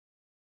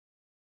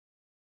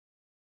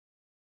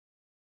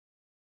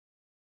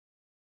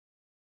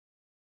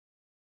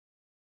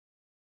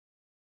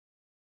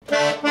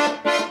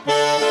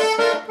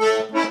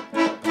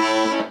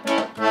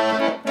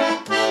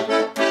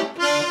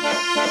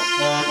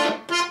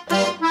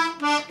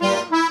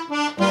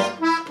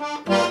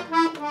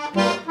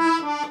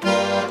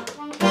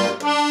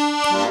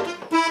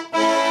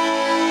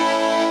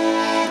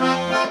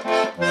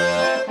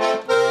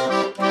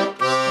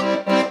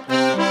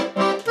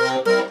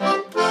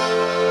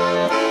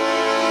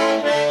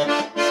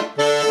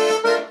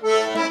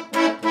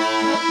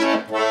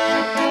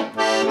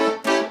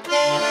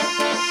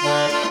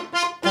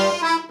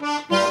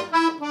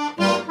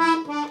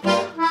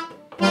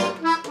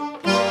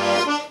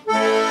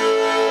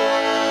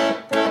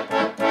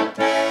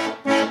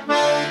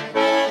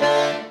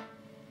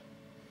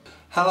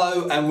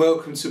Hello and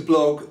welcome to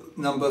blog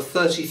number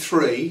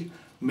 33,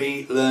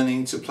 me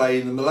learning to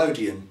play the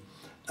Melodeon.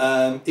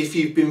 If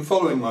you've been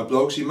following my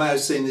blogs, you may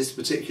have seen this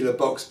particular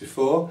box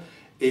before.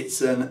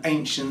 It's an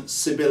ancient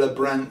Sibylla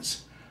Brand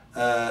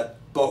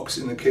box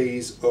in the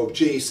keys of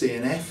G, C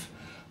and F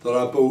that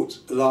I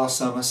bought last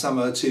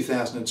summer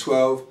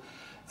 2012.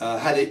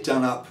 Had it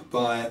done up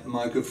by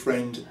my good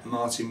friend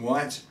Martin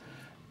White,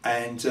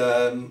 and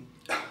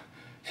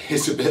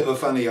it's a bit of a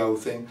funny old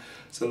thing.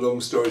 It's a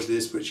long story to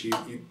this, which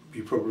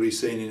you've probably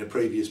seen in a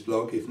previous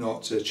blog. If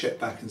not, check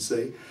back and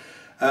see.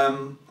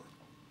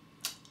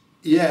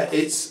 Yeah,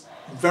 it's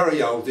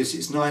very old. It's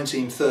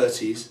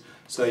 1930s,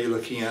 so you're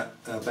looking at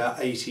about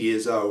 80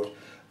 years old.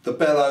 The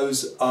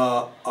bellows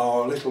are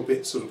a little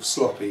bit sort of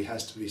sloppy,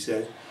 has to be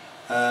said.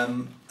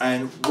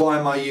 And why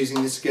am I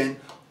using this again?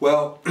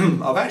 Well,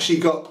 I've actually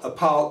got a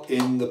part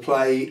in the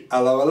play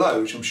Allo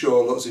Allo, which I'm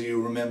sure lots of you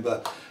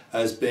remember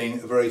as being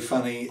a very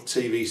funny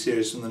TV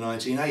series from the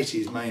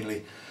 1980s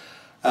mainly.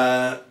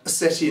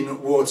 Set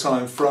in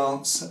wartime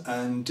France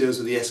and deals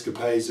with the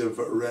escapades of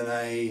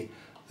René,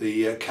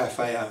 the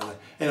cafe owner.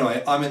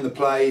 Anyway, I'm in the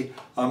play,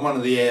 I'm one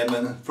of the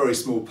airmen, very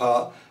small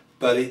part,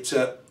 but it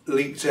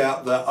leaked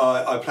out that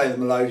I play the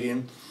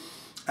Melodeon.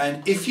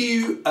 And if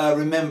you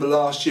remember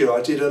last year,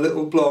 I did a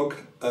little blog,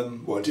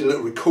 well, I did a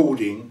little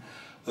recording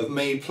of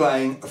me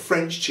playing a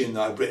French tune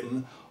that I'd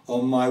written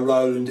on my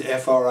Roland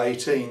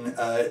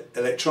FR18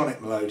 electronic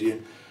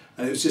Melodeon,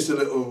 and it was just a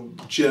little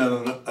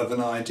germ of an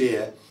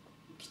idea.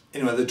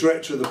 Anyway, the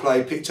director of the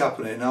play picked up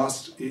on it and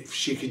asked if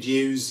she could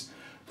use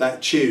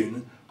that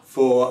tune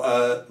for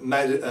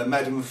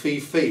Madame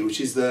Fifi,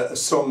 which is a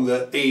song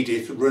that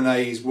Edith,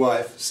 René's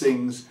wife,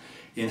 sings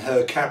in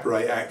her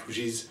cabaret act, which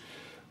is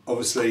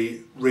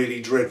obviously really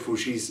dreadful.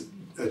 She's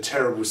a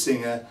terrible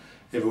singer,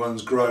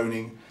 everyone's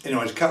groaning.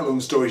 Anyway, to cut a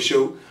long story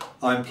short,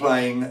 I'm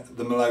playing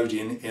the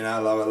Melodeon in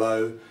Allo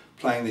Allo,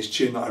 playing this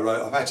tune that I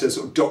wrote. I've had to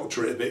sort of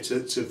doctor it a bit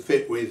to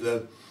fit with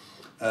the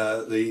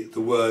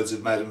words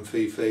of Madame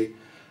Fifi.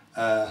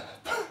 I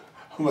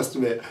must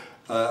admit,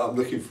 I'm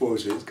looking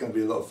forward to it. It's going to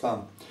be a lot of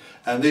fun.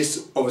 And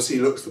this obviously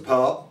looks the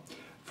part,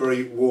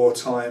 very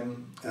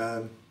wartime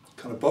kind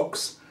of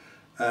box,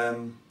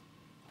 and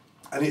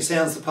it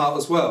sounds the part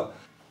as well.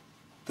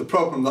 The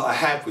problem that I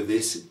have with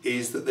this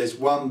is that there's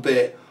one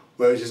bit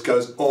where it just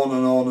goes on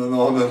and on and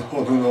on and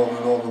on and on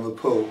and on the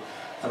pull,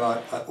 and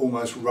I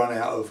almost run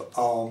out of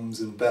arms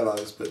and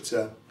bellows. But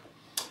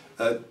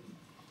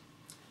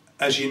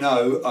as you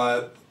know,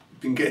 I've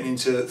been getting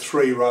into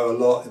 3-row a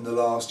lot in the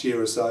last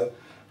year or so.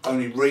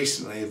 Only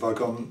recently have I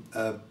gone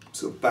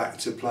sort of back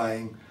to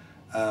playing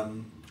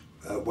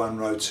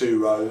 1-row,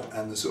 2-row,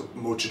 and the sort of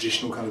more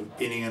traditional kind of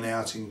inning and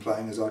outing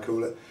playing, as I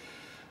call it.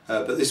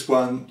 But this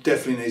one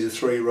definitely needs a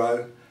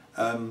 3-row.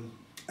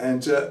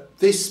 And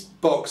this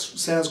box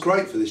sounds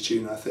great for this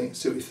tune, I think.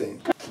 See what you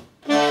think.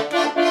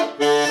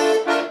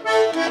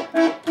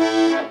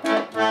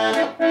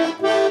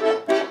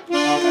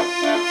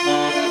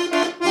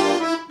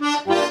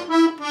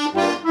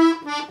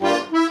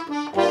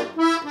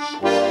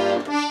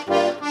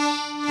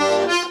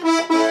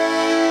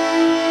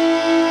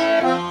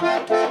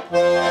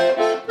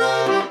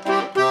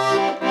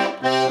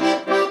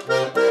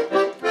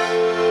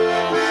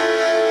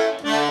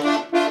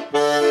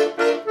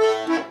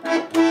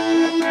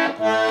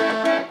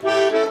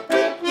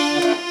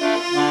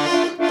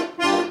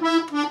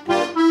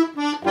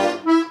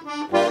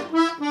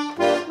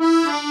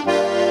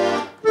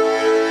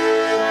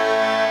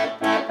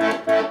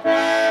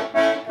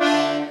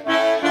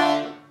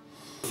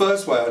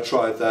 First way I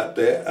tried that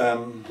bit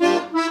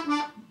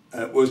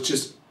was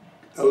just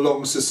a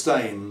long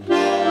sustain,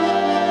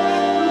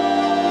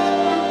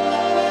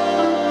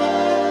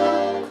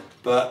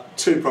 but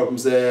two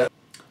problems there.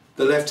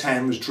 The left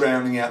hand was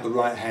drowning out the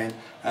right hand,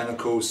 and of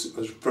course I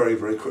was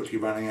very quickly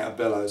running out of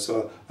bellows,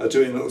 so I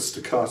do it in little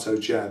staccato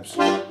jabs.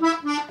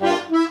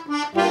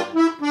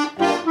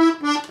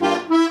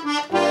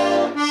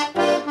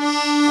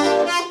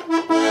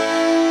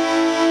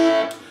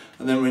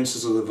 And then we're into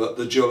sort of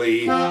the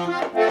jolly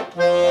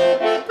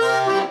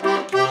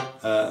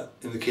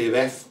in the key of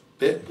F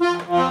bit. And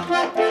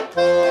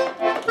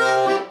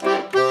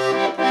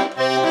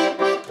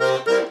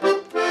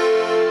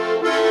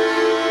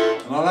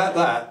I like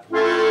that.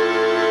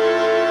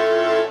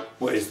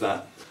 What is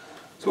that?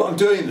 So what I'm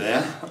doing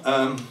there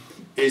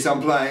is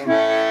I'm playing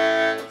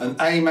an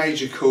A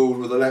major chord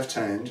with the left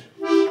hand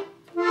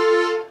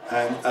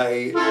and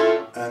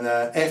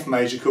an F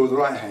major chord with the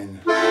right hand,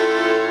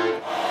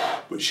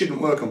 which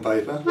shouldn't work on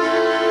paper.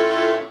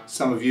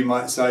 Some of you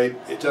might say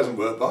it doesn't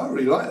work, but I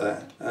really like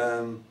that.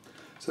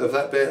 So if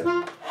that bit.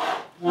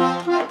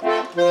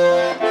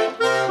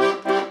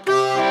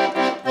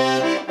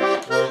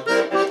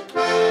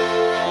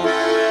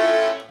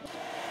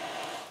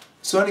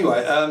 So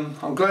anyway,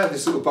 I'm glad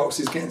this little box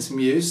is getting some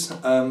use.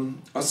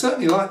 I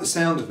certainly like the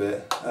sound of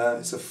it.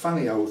 It's a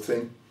funny old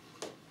thing.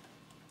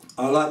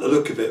 I like the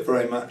look of it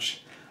very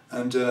much,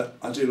 and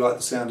I do like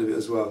the sound of it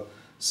as well.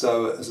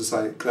 So as I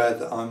say, glad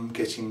that I'm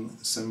getting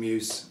some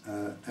use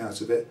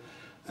out of it.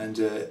 and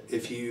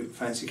if you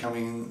fancy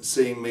coming and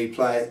seeing me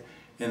play it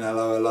in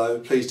Allo Allo,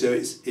 please do.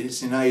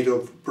 It's in aid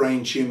of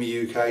Brain Tumour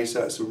UK,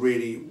 so it's a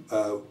really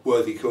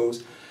worthy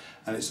cause,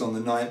 and it's on the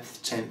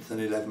 9th, 10th and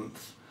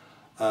 11th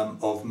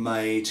of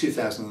May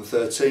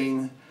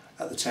 2013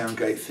 at the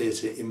Towngate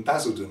Theatre in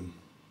Basildon.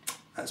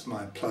 That's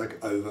my plug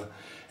over.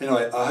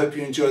 Anyway, I hope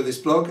you enjoy this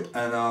blog,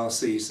 and I'll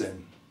see you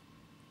soon.